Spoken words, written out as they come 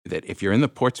that if you're in the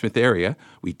Portsmouth area,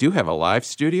 we do have a live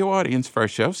studio audience for our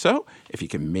show. So if you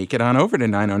can make it on over to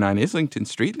 909 Islington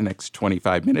Street the next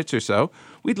 25 minutes or so,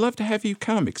 we'd love to have you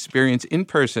come experience in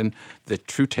person the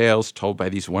true tales told by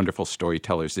these wonderful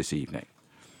storytellers this evening.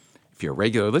 If you're a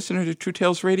regular listener to True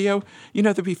Tales Radio, you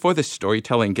know that before the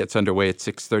storytelling gets underway at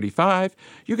 6:35,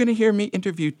 you're going to hear me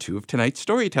interview two of tonight's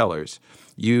storytellers.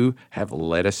 You have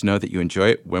let us know that you enjoy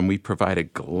it when we provide a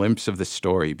glimpse of the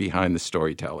story behind the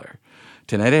storyteller.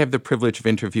 Tonight I have the privilege of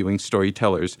interviewing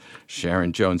storytellers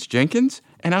Sharon Jones Jenkins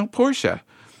and Al Portia.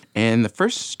 And the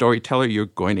first storyteller you're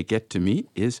going to get to meet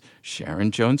is Sharon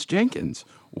Jones Jenkins.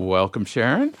 Welcome,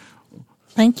 Sharon.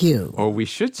 Thank you. Or we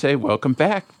should say welcome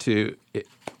back to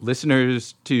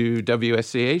listeners to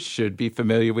WSCA should be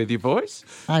familiar with your voice.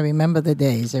 I remember the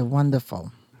days. They're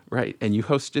wonderful. Right. And you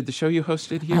hosted the show you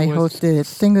hosted here? I hosted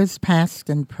Singers Past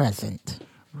and Present.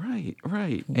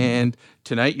 Right. And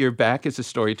tonight you're back as a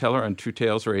storyteller on True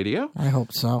Tales Radio. I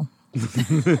hope so.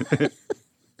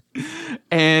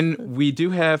 And we do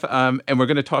have, and we're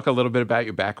going to talk a little bit about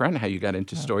your background, how you got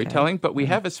into storytelling, but we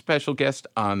have a special guest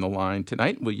on the line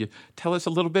tonight. Will you tell us a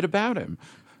little bit about him?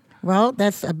 Well,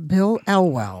 that's Bill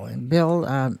Elwell. And Bill,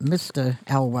 Mr.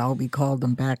 Elwell, we called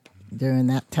him back during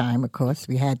that time, of course,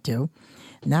 we had to.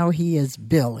 Now he is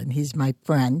Bill, and he's my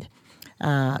friend.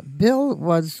 Bill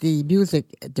was the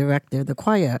music director, the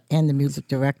choir and the music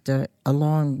director,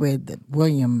 along with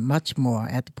William Muchmore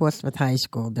at the Portsmouth High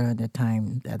School during the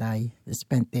time that I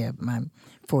spent there, my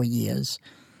 4 years.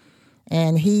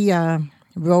 And he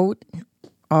wrote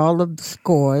all of the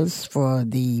scores for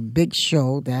the big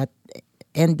show that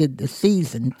ended the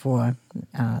season for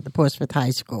the Portsmouth High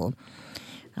School.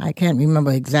 I can't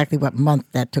remember exactly what month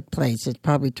that took place. It's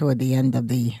probably toward the end of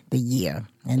the year.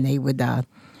 And they would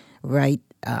write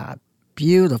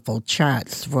beautiful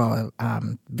charts for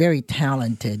very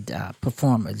talented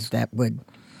performers that would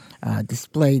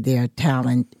display their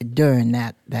talent during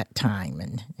that time.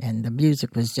 And the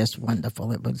music was just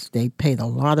wonderful. They paid a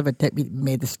lot of it. That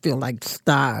made us feel like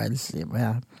stars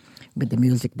with the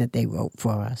music that they wrote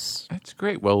for us. That's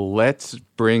great. Well, let's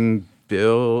bring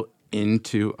Bill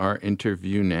into our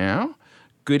interview now.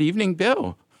 Good evening,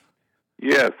 Bill.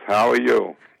 Yes, how are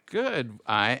you? Good.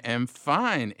 I am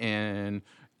fine, and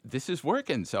this is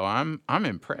working, so I'm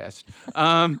impressed.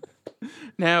 Now,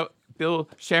 Bill,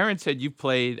 Sharon said you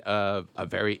played a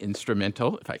very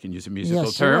instrumental, if I can use a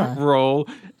musical term, role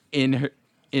in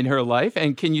her life.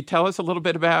 And can you tell us a little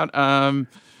bit about?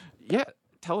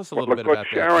 Tell us a little bit about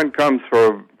Sharon that. comes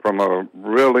from a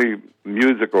really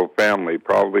musical family,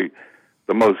 probably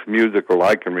the most musical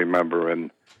I can remember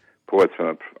in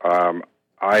Portsmouth.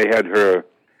 I had her.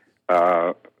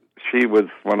 She was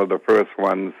one of the first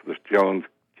ones, the Jones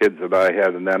kids that I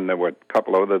had, and then there were a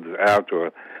couple of others after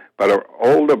her. But her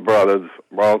older brothers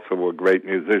also were great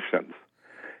musicians.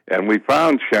 And we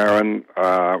found Sharon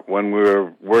when we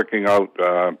were working out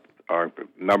our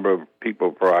number of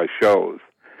people for our shows.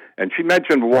 And she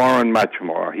mentioned Warren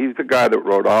Muchmore. He's the guy that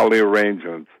wrote all the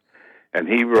arrangements, and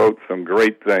he wrote some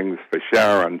great things for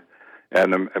Sharon.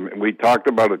 And we talked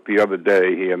about it the other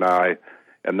day, he and I.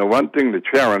 And the one thing that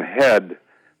Sharon had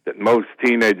that most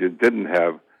teenagers didn't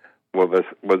have was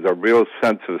a real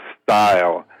sense of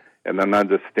style and an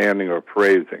understanding of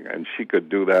phrasing. And she could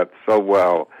do that so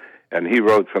well. And he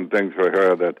wrote some things for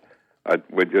her that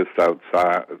were just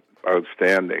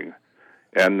outstanding.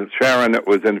 And Sharon, it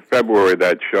was in February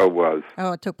that show was.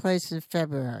 Oh, it took place in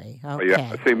February. Okay.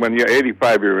 Yeah. See, when you're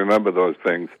 85, you remember those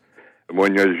things.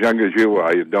 When you're as young as you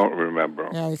are, you don't remember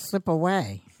them. Yeah, they slip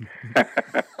away.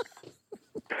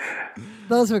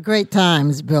 Those were great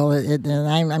times, Bill. And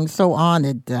I'm so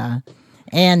honored,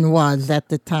 Anne was at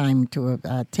the time, to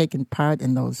have taken part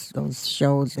in those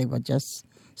shows. They were just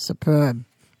superb.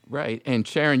 Right. And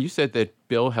Sharon, you said that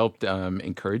Bill helped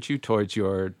encourage you towards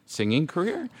your singing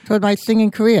career? Toward my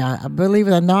singing career. Believe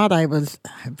it or not, I was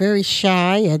very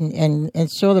shy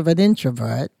and sort of an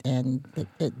introvert. And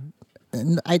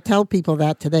I tell people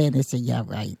that today, and they say, yeah,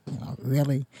 right,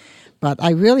 really. But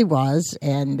I really was,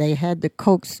 and they had to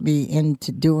coax me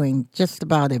into doing just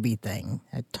about everything,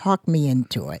 talk me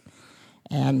into it.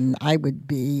 And I would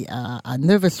be a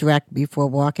nervous wreck before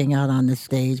walking out on the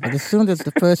stage. But as soon as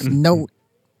the first note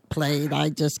played, I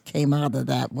just came out of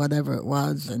that, whatever it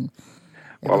was.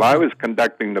 I was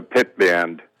conducting the pit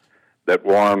band that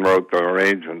Warren wrote the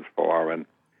arrangements for, and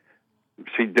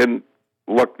she didn't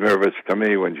look nervous to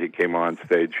me when she came on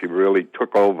stage. She really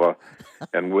took over,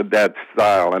 and with that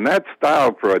style. And that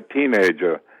style for a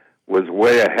teenager was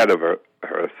way ahead of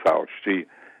herself. She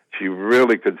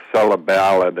really could sell a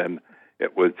ballad, and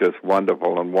it was just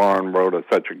wonderful. And Warren wrote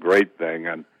such a great thing.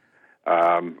 And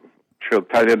she'll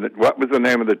tell you what was the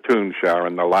name of the tune,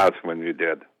 Sharon, the last one you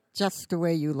did. Just the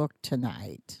Way You Look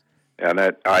Tonight. And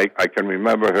I can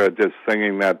remember her just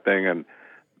singing that thing, and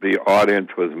the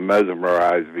audience was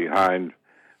mesmerized behind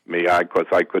me. Of course,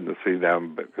 I couldn't see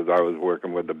them because I was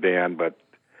working with the band, but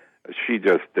she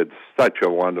just did such a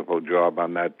wonderful job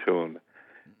on that tune.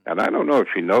 And I don't know if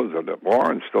she knows of it.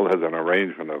 Warren still has an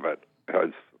arrangement of it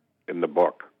in the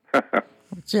book.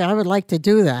 Gee, I would like to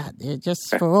do that,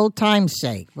 just for old time's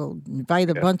sake. We'll invite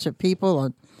a bunch of people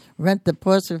or rent the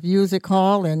Portsmouth Music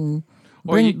Hall and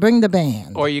bring the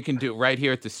band. Or you can do it right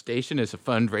here at the station as a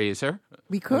fundraiser.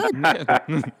 We could.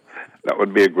 That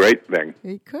would be a great thing.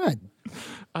 We could.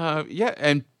 Yeah,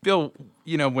 and Bill,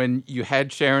 when you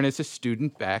had Sharon as a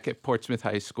student back at Portsmouth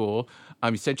High School,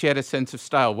 you said she had a sense of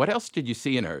style. What else did you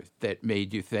see in her that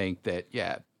made you think that,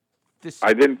 this...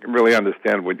 I didn't really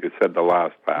understand what you said the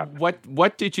last part.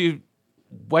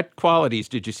 What qualities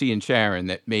did you see in Sharon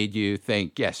that made you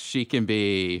think, yes, she can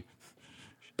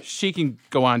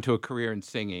go on to a career in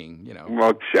singing,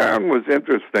 Well, Sharon was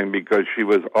interesting because she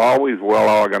was always well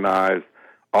organized,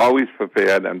 always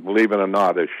prepared, and believe it or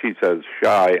not, as she says,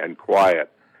 shy and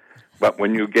quiet. But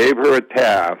when you gave her a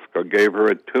task or gave her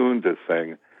a tune to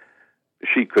sing,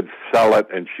 she could sell it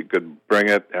and she could bring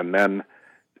it.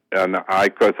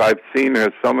 Because I've seen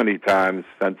her so many times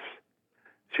since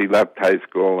she left high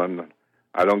school, and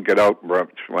I don't get out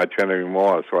much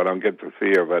anymore, so I don't get to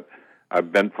see her. But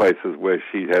I've been places where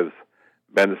she has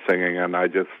been singing, and I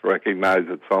just recognize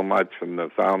it so much, and the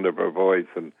sound of her voice,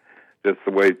 and just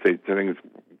the way she sings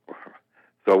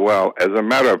so well. As a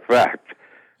matter of fact,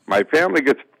 my family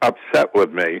gets upset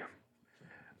with me,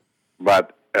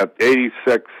 but at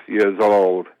 86 years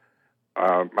old,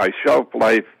 my shelf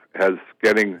life is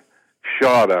getting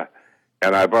shorter,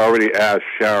 and I've already asked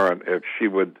Sharon if she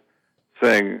would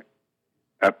sing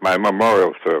at my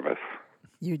memorial service.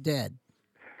 You did.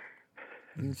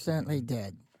 You certainly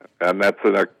did. And that's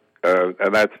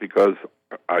because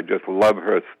I just love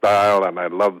her style, and I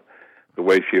love the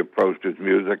way she approaches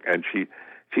music, and she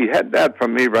had that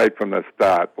from me right from the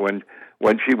start. When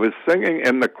she was singing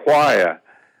in the choir,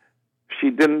 she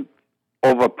didn't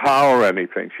overpower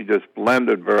anything. She just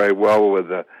blended very well with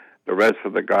the rest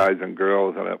of the guys and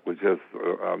girls, and it was just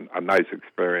a nice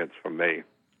experience for me.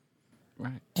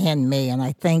 Right. And me, and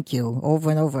I thank you over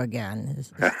and over again.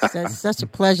 It's such a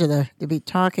pleasure to be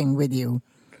talking with you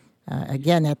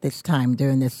again at this time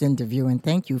during this interview, and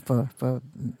thank you for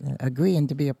agreeing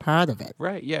to be a part of it.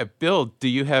 Right, yeah. Bill, do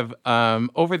you have,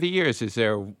 over the years, is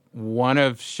there one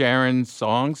of Sharon's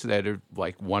songs that are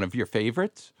like one of your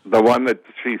favorites? The one that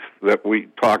we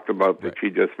talked about that she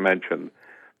just mentioned.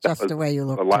 Just the Way You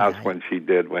Look the last tonight. one she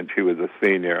did when she was a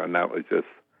senior, and that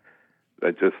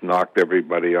just knocked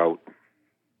everybody out.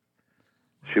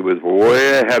 She was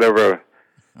way ahead of her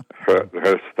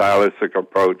stylistic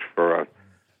approach for a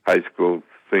high school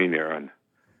senior, and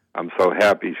I'm so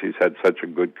happy she's had such a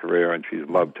good career and she's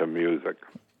loved her music.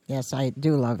 Yes, I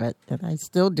do love it, and I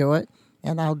still do it,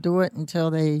 and I'll do it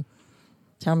until they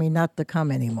tell me not to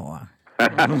come anymore.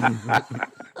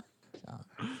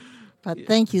 But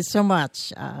thank you so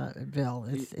much, Bill.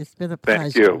 It's been a pleasure.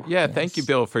 Thank you. Yeah, Thank you,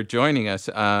 Bill, for joining us.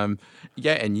 And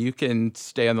you can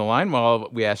stay on the line while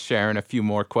we ask Sharon a few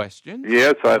more questions.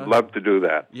 Yes, I'd love to do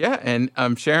that. Yeah, and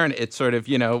Sharon, it's sort of,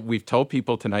 we've told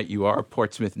people tonight you are a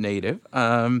Portsmouth native.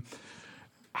 How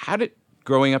did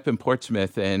growing up in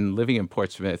Portsmouth and living in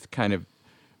Portsmouth kind of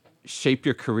shape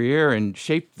your career and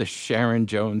shape the Sharon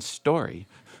Jones story?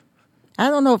 I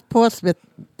don't know if Portsmouth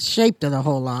shaped it a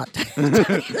whole lot.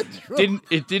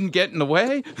 It didn't get in the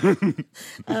way?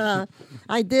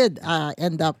 I did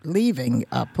end up leaving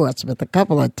Portsmouth a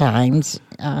couple of times.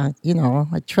 I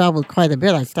traveled quite a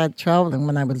bit. I started traveling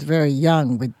when I was very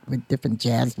young with different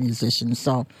jazz musicians,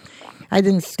 so I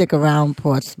didn't stick around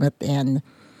Portsmouth.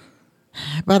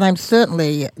 But I'm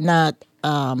certainly not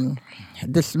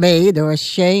dismayed or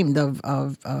ashamed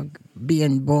of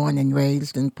being born and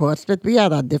raised in Portsmouth. We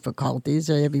had our difficulties.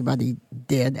 Everybody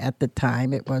did at the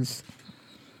time. It was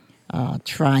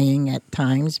trying at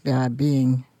times,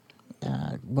 being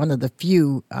one of the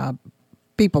few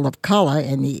people of color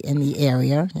in the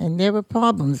area, and there were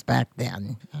problems back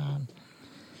then.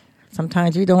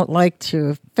 Sometimes we don't like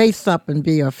to fess up and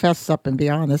be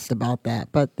honest about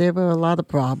that, but there were a lot of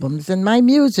problems, and my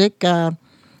music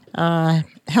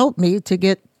helped me to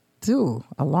get through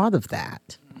a lot of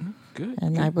that. Good.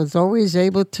 And I was always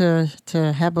able to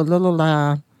have a little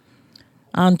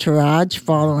entourage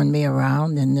following me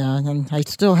around, and I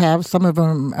still have. Some of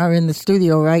them are in the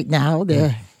studio right now.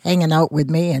 They're hanging out with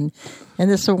me, and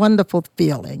it's a wonderful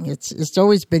feeling. It's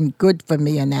always been good for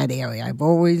me in that area. I've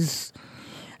always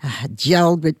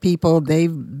gelled with people.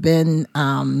 They've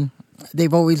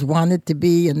always wanted to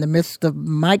be in the midst of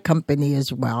my company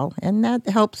as well, and that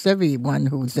helps everyone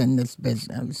who's in this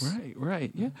business.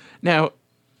 Right, yeah. Now,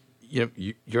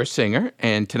 you're a singer,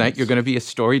 and tonight you're going to be a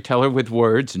storyteller with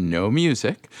words, no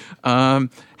music.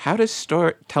 How does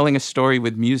telling a story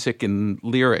with music and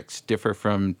lyrics differ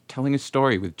from telling a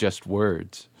story with just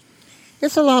words?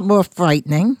 It's a lot more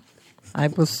frightening, I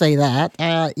will say that.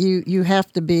 You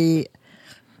have to be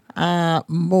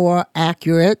more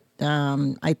accurate,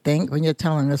 I think, when you're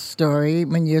telling a story.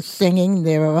 When you're singing,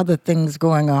 there are other things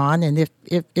going on, and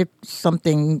if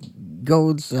something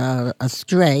goes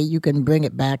astray, you can bring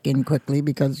it back in quickly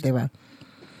because there are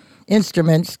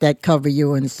instruments that cover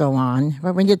you and so on.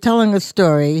 But when you're telling a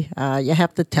story, you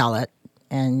have to tell it,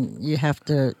 and you have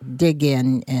to dig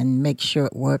in and make sure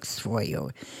it works for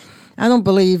you. I don't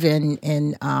believe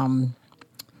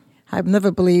I've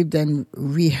never believed in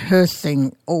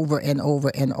rehearsing over and over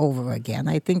and over again.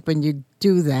 I think when you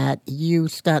do that, you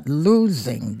start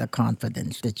losing the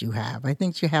confidence that you have. I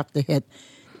think you have to hit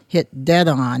dead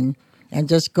on and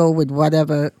just go with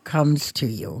whatever comes to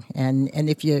you. And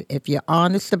if you're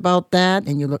honest about that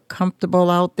and you look comfortable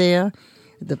out there,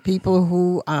 the people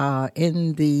who are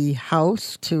in the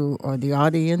house or the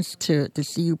audience to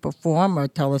see you perform or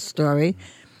tell a story,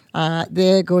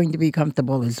 they're going to be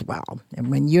comfortable as well. And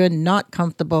when you're not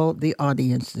comfortable, the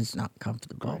audience is not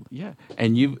comfortable. Right, yeah.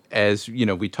 And you, as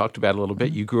we talked about a little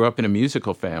bit, you grew up in a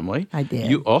musical family. I did.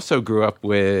 You also grew up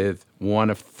with one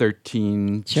of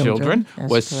 13 children.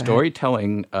 Was correct.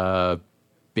 Storytelling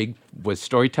was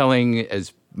storytelling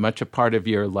as much a part of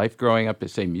your life growing up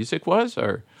as, say, music was,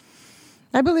 or?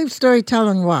 I believe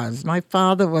storytelling was. My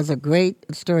father was a great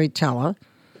storyteller.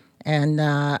 And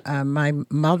my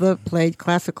mother played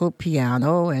classical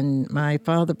piano, and my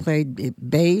father played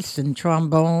bass and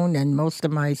trombone, and most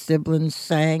of my siblings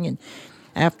sang. And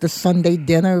after Sunday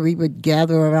dinner, we would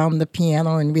gather around the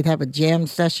piano, and we'd have a jam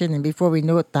session. And before we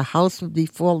knew it, the house would be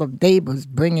full of neighbors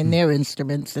bringing their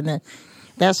instruments. And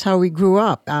that's how we grew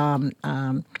up.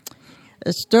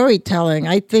 Storytelling,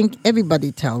 I think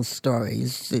everybody tells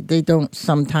stories. They don't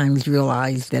sometimes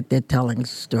realize that they're telling a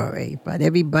story, but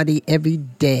everybody every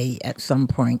day at some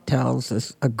point tells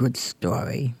us a good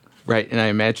story. Right, and I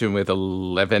imagine with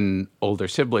 11 older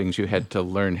siblings, you had to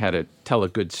learn how to tell a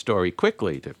good story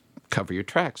quickly to cover your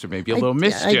tracks or maybe a little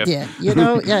mischief. I did.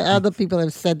 Other people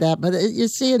have said that, but you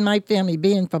see, in my family,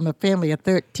 being from a family of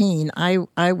 13, I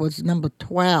was number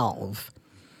 12.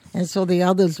 And so the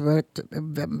others were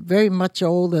very much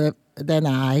older than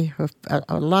I,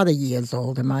 a lot of years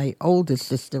older. My oldest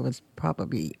sister was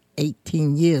probably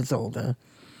 18 years older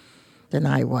than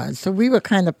I was. So we were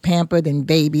kind of pampered and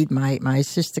babied. My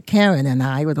sister Karen and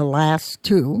I were the last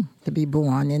two to be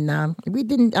born. And we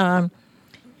didn't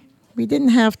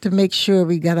have to make sure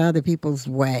we got out of people's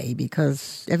way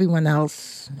because everyone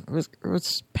else was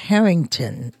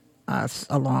parenting us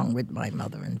along with my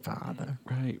mother and father.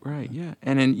 Right, yeah.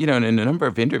 And in a number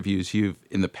of interviews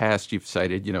in the past you've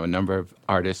cited, a number of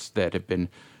artists that have been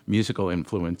musical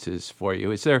influences for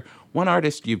you. Is there one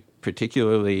artist you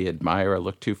particularly admire or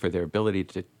look to for their ability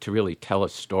to really tell a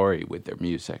story with their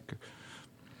music?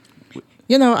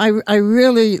 I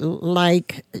really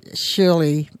like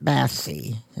Shirley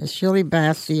Bassey. Shirley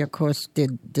Bassey, of course,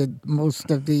 did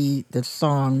most of the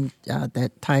song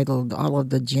that titled all of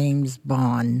the James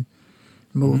Bond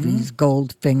movies,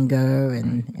 Goldfinger,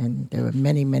 and there were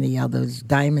many, many others.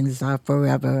 Diamonds Are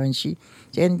Forever,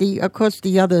 of course,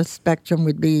 the other spectrum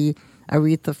would be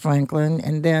Aretha Franklin,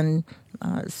 and then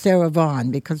Sarah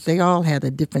Vaughan, because they all had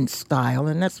a different style,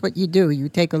 and that's what you do. You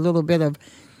take a little bit of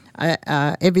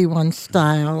everyone's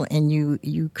style, and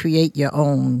you create your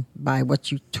own by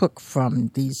what you took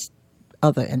from these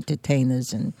other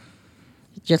entertainers, and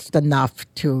just enough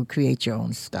to create your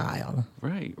own style.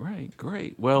 Right,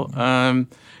 great. Well,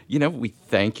 we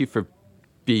thank you for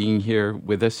being here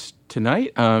with us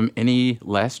tonight. Any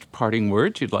last parting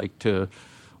words you'd like to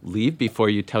leave before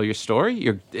you tell your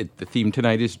story? The theme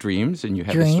tonight is dreams, and you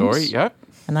have a story. Yep.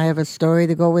 And I have a story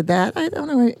to go with that. I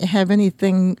don't have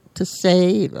anything to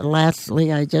say.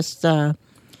 Lastly, I just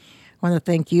want to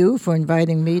thank you for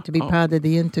inviting me to be part of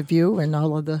the interview and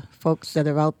all of the folks that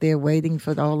are out there waiting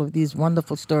for all of these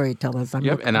wonderful storytellers. I'm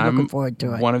looking forward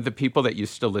to it. One of the people that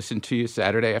used to listen to you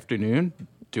Saturday afternoon.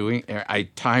 I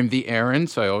timed the errand,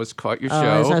 so I always caught your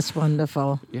show. Oh, that's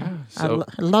wonderful. Yeah. So,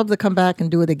 I'd love to come back and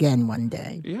do it again one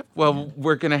day. Yeah. Well,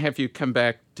 we're going to have you come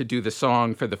back to do the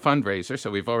song for the fundraiser,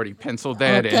 so we've already penciled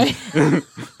that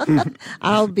in.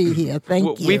 I'll be here.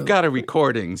 Thank you. We've got a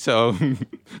recording, so...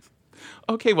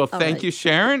 Okay, well, thank you,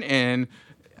 Sharon, and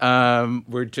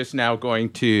we're just now going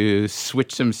to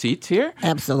switch some seats here.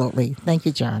 Absolutely. Thank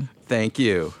you, John. Thank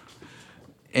you.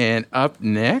 And up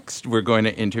next, we're going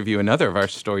to interview another of our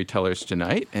storytellers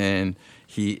tonight, and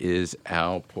he is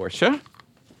Al Portia.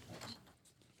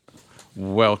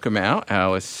 Welcome, Al.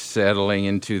 Al is settling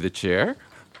into the chair.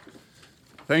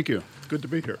 Thank you. Good to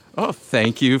be here. Oh,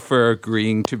 thank you for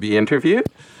agreeing to be interviewed.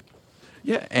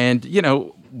 Yeah, and,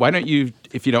 why don't you,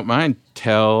 if you don't mind,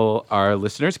 tell our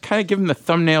listeners, kind of give them the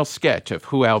thumbnail sketch of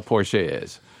who Al Portia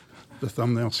is. The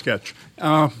thumbnail sketch.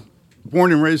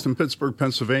 Born and raised in Pittsburgh,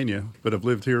 Pennsylvania, but I've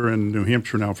lived here in New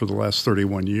Hampshire now for the last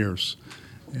 31 years.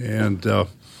 And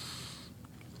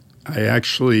I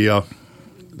actually,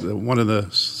 one of the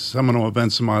seminal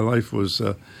events in my life was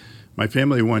my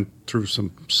family went through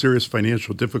some serious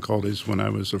financial difficulties when I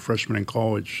was a freshman in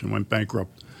college and went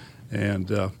bankrupt. And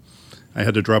I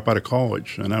had to drop out of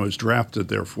college, and I was drafted,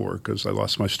 therefore, because I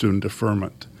lost my student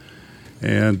deferment.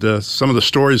 And some of the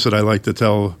stories that I like to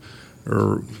tell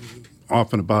are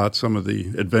often about some of the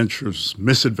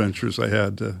misadventures I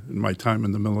had in my time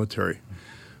in the military.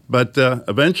 But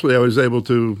eventually I was able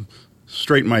to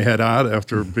straighten my head out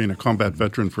after being a combat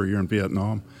veteran for a year in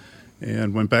Vietnam,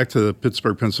 and went back to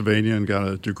Pittsburgh, Pennsylvania, and got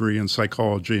a degree in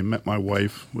psychology and met my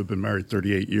wife. We've been married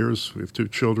 38 years. We have 2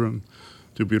 children,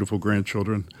 2 beautiful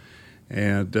grandchildren.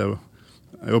 And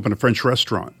I opened a French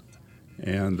restaurant,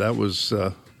 and that was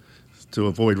to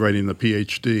avoid writing the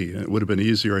PhD. It would have been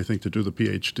easier, I think, to do the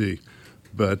PhD.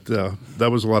 But that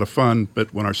was a lot of fun.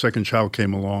 But when our second child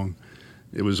came along,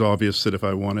 it was obvious that if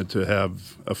I wanted to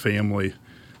have a family,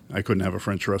 I couldn't have a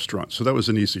French restaurant. So that was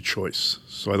an easy choice.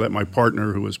 So I let my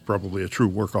partner, who was probably a true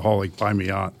workaholic, buy me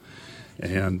out.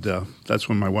 And that's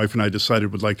when my wife and I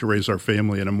decided we'd like to raise our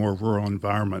family in a more rural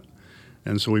environment.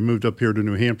 And so we moved up here to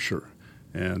New Hampshire.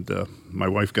 And my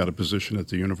wife got a position at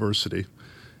the university.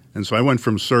 And so I went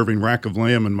from serving rack of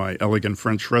lamb in my elegant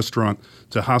French restaurant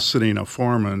to house-sitting a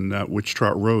farm on Witch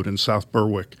Trot Road in South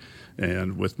Berwick,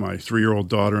 and with my 3-year-old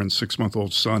daughter and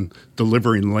 6-month-old son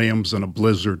delivering lambs in a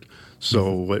blizzard.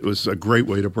 So it was a great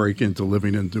way to break into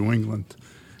living in New England.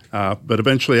 But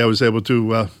eventually I was able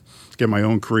to get my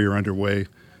own career underway,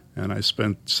 and I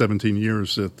spent 17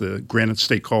 years at the Granite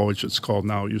State College, it's called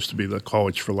now. It used to be the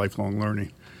College for Lifelong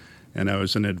Learning. And I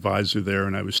was an advisor there,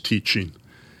 and I was teaching.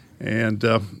 And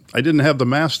I didn't have the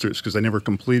master's because I never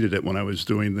completed it when I was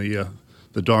doing the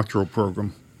doctoral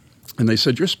program. And they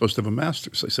said, "You're supposed to have a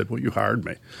master's." I said, "Well, you hired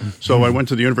me." So I went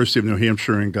to the University of New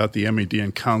Hampshire and got the MED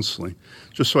in counseling,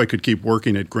 just so I could keep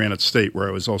working at Granite State, where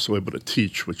I was also able to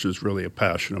teach, which is really a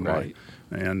passion of mine.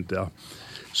 And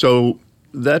so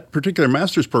that particular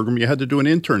master's program, you had to do an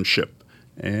internship.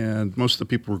 And most of the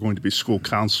people were going to be school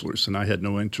counselors, and I had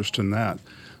no interest in that.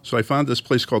 So I found this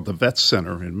place called the Vet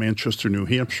Center in Manchester, New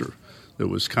Hampshire, that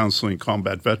was counseling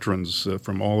combat veterans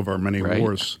from all of our many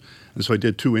wars. And so I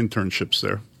did 2 internships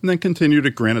there, and then continued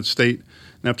at Granite State.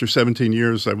 And after 17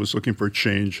 years, I was looking for a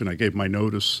change, and I gave my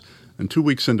notice. And 2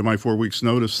 weeks into my 4 weeks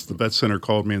notice, the Vet Center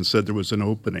called me and said there was an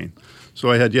opening.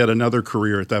 So I had yet another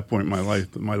career at that point in my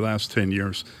life, my last 10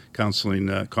 years,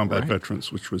 counseling combat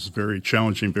veterans, which was very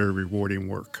challenging, very rewarding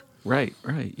work. Right.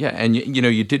 Yeah, and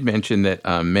you did mention that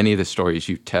many of the stories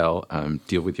you tell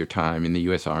deal with your time in the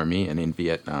U.S. Army and in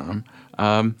Vietnam.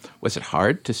 Was it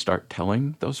hard to start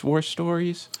telling those war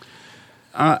stories?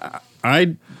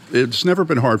 It's never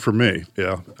been hard for me.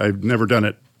 Yeah, I've never done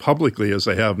it publicly as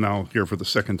I have now here for the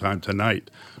second time tonight.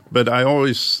 But I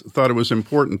always thought it was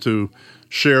important to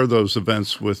share those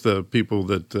events with people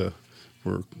that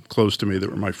were close to me,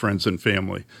 that were my friends and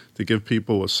family, to give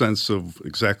people a sense of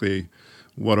exactly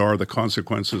what are the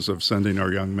consequences of sending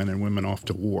our young men and women off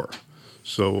to war.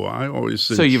 So I always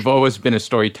think... So you've always been a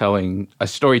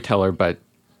storyteller, but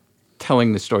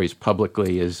telling the stories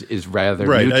publicly is rather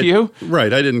new to you?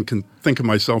 Right. I didn't think of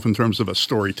myself in terms of a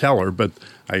storyteller, but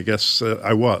I guess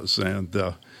I was. And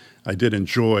I did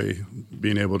enjoy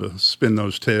being able to spin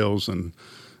those tales and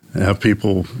have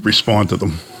people respond to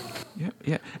them.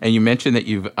 Yeah. And you mentioned that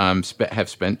you have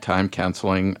spent time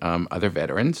counseling other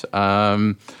veterans.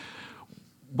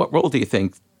 What role do you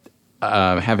think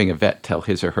having a vet tell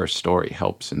his or her story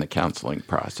helps in the counseling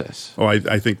process? Oh,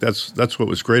 I think that's what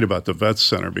was great about the Vet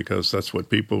Center, because that's what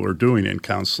people are doing in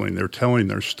counseling. They're telling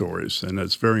their stories, and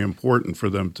it's very important for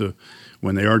them to,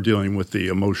 when they are dealing with the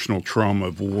emotional trauma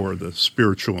of war, the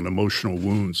spiritual and emotional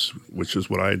wounds, which is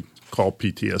what I call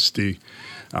PTSD,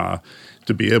 to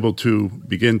to be able to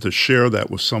begin to share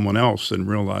that with someone else and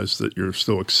realize that you're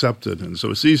still accepted. And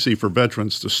so it's easy for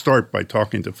veterans to start by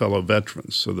talking to fellow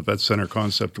veterans. So the Vet Center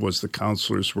concept was the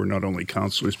counselors were not only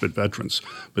counselors but veterans.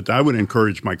 But I would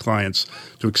encourage my clients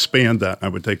to expand that. I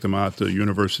would take them out to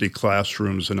university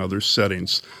classrooms and other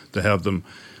settings to have them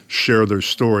share their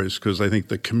stories, because I think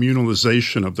the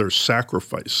communalization of their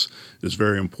sacrifice is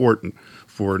very important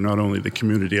for not only the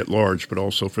community at large but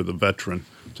also for the veteran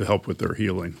to help with their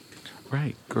healing.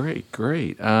 Right, great.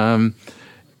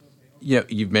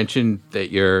 You've mentioned that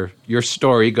your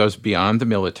story goes beyond the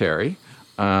military,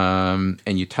 and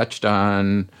you touched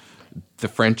on the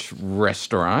French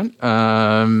restaurant.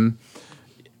 Any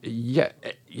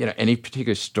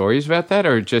particular stories about that,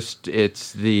 or just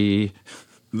it's the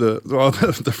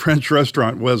French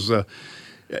restaurant was.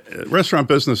 Restaurant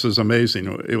business is amazing.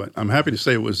 I'm happy to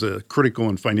say it was a critical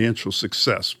and financial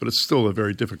success, but it's still a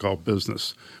very difficult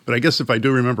business. But I guess if I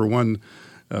do remember one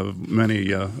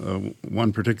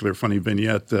particular funny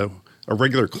vignette, a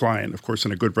regular client, of course,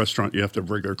 in a good restaurant, you have to have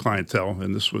regular clientele,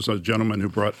 and this was a gentleman who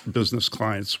brought business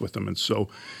clients with him, and so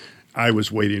I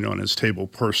was waiting on his table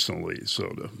personally, so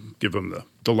to give him the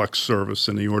deluxe service,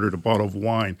 and he ordered a bottle of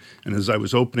wine. And as I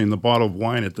was opening the bottle of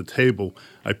wine at the table,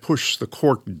 I pushed the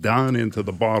cork down into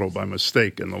the bottle by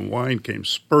mistake, and the wine came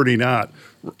spurting out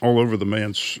all over the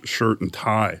man's shirt and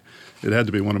tie. It had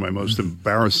to be one of my most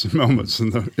embarrassing moments in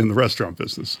the restaurant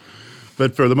business.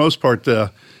 But for the most part,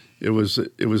 it was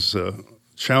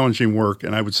challenging work.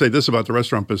 And I would say this about the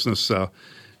restaurant business.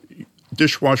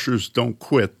 Dishwashers don't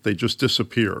quit, they just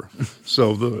disappear.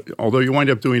 So although you wind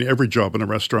up doing every job in a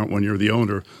restaurant when you're the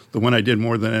owner, the one I did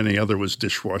more than any other was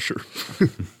dishwasher.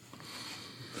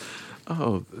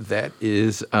 Oh, that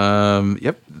is,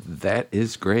 that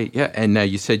is great. Yeah, and now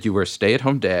you said you were a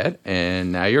stay-at-home dad,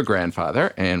 and now you're a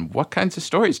grandfather. And what kinds of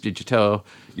stories did you tell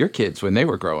your kids when they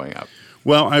were growing up?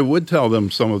 Well, I would tell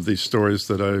them some of these stories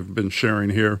that I've been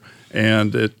sharing here.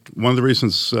 And one of the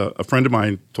reasons a friend of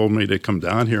mine told me to come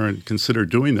down here and consider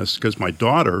doing this, because my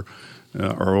daughter,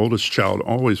 our oldest child,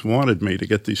 always wanted me to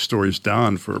get these stories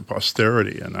down for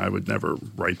posterity, and I would never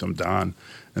write them down.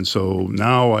 And so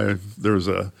now there's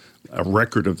a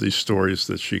record of these stories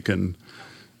that she can,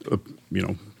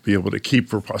 be able to keep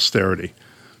for posterity.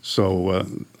 So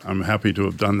I'm happy to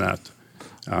have done that.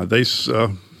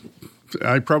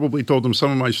 I probably told them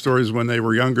some of my stories when they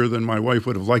were younger than my wife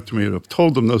would have liked me to have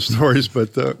told them those stories,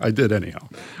 but I did anyhow.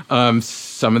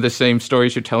 Some of the same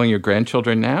stories you're telling your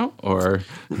grandchildren now, or?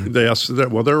 They're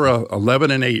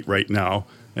 11 and 8 right now,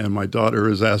 and my daughter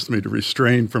has asked me to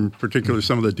restrain from particularly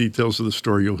some of the details of the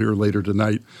story you'll hear later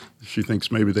tonight. She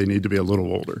thinks maybe they need to be a little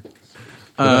older.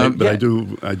 I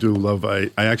do love. I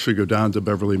actually go down to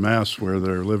Beverly, Mass, where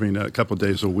they're living a couple of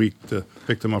days a week to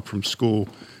pick them up from school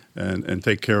and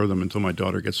take care of them until my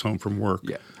daughter gets home from work.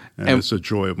 Yeah. And it's a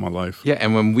joy of my life. Yeah,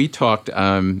 and when we talked,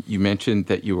 you mentioned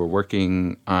that you were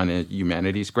working on a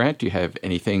humanities grant. Do you have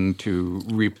anything to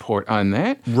report on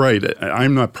that? Right.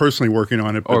 I'm not personally working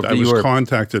on it, but I was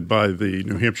contacted by the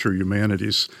New Hampshire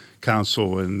Humanities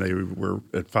Council, and they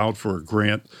had filed for a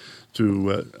grant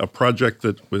to a project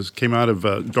that came out of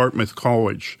Dartmouth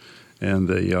College. And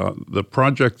the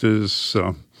project is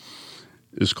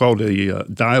called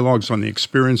Dialogues on the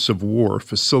Experience of War,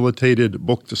 Facilitated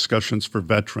Book Discussions for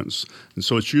Veterans. And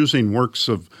so it's using works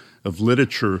of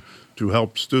literature to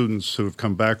help students who have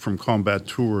come back from combat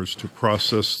tours to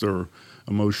process their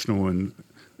emotional and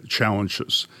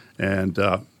challenges. And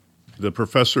the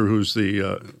professor who's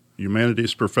the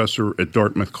humanities professor at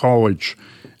Dartmouth College,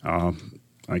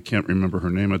 I can't remember her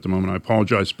name at the moment, I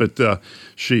apologize, but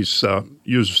she's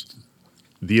used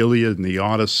the Iliad and the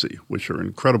Odyssey, which are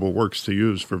incredible works to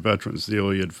use for veterans. The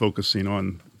Iliad focusing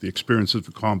on the experiences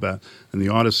of combat, and the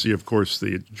Odyssey, of course,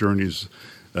 the journeys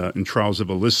and trials of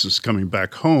Ulysses coming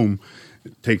back home,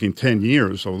 taking 10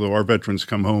 years. Although our veterans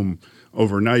come home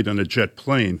overnight on a jet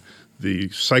plane, the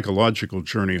psychological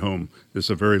journey home is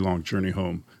a very long journey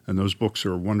home. And those books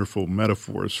are wonderful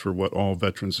metaphors for what all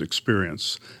veterans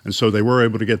experience. And so they were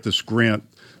able to get this grant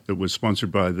that was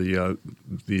sponsored by the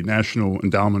National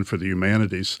Endowment for the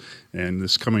Humanities. And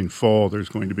this coming fall, there's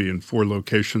going to be in 4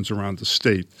 locations around the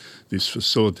state these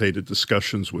facilitated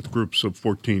discussions with groups of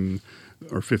 14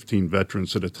 or 15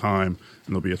 veterans at a time.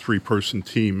 And there'll be a 3-person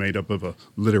team made up of a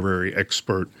literary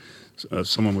expert,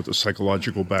 someone with a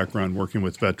psychological background working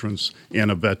with veterans,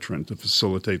 and a veteran to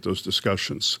facilitate those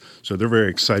discussions. So they're very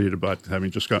excited about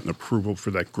having just gotten approval for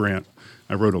that grant.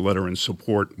 I wrote a letter in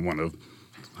support, one of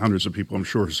hundreds of people I'm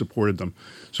sure who supported them.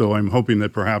 So I'm hoping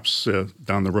that perhaps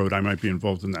down the road I might be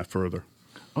involved in that further.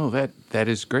 Oh, that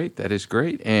is great. That is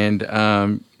great. And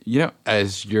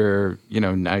as you're,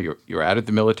 now you're out of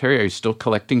the military, are you still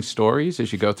collecting stories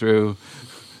as you go through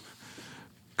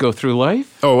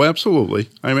life? Oh, absolutely.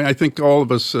 I mean, I think all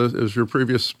of us, as your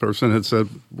previous person had said,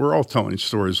 we're all telling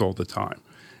stories all the time.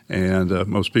 And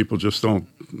most people just don't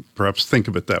perhaps think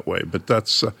of it that way. But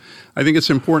I think it's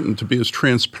important to be as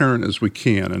transparent as we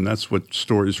can. And that's what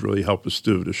stories really help us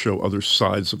do, to show other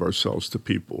sides of ourselves to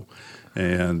people.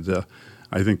 And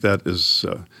I think that is,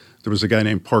 there was a guy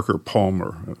named Parker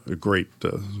Palmer, a great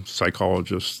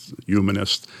psychologist,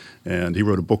 humanist, and he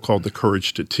wrote a book called The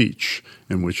Courage to Teach,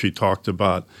 in which he talked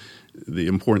about the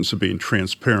importance of being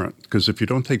transparent. Because if you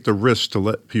don't take the risk to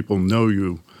let people know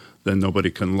you, then nobody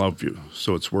can love you.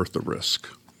 So it's worth the risk.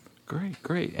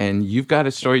 Great. And you've got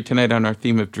a story tonight on our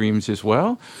theme of dreams as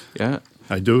well. Yeah.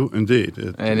 I do, indeed.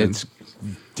 It's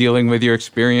dealing with your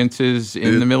experiences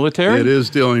in the military? It is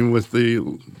dealing with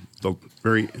the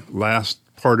very last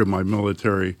part of my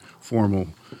military formal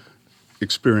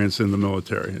experience in the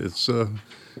military. It's,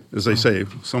 as I say,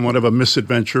 somewhat of a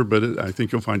misadventure, but I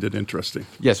think you'll find it interesting.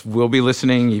 Yes, we'll be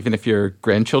listening, even if your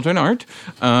grandchildren aren't.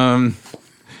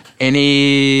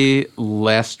 Any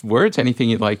last words, anything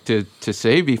you'd like to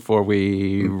say before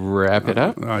we wrap it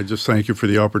up? I just thank you for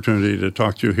the opportunity to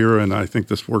talk to you here, and I think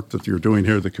this work that you're doing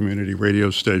here, the community radio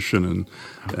station, and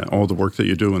all the work that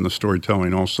you do in the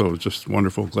storytelling also is just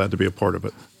wonderful. Glad to be a part of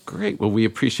it. Great. Well, we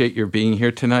appreciate your being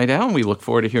here tonight, Al, and we look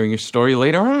forward to hearing your story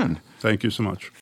later on. Thank you so much.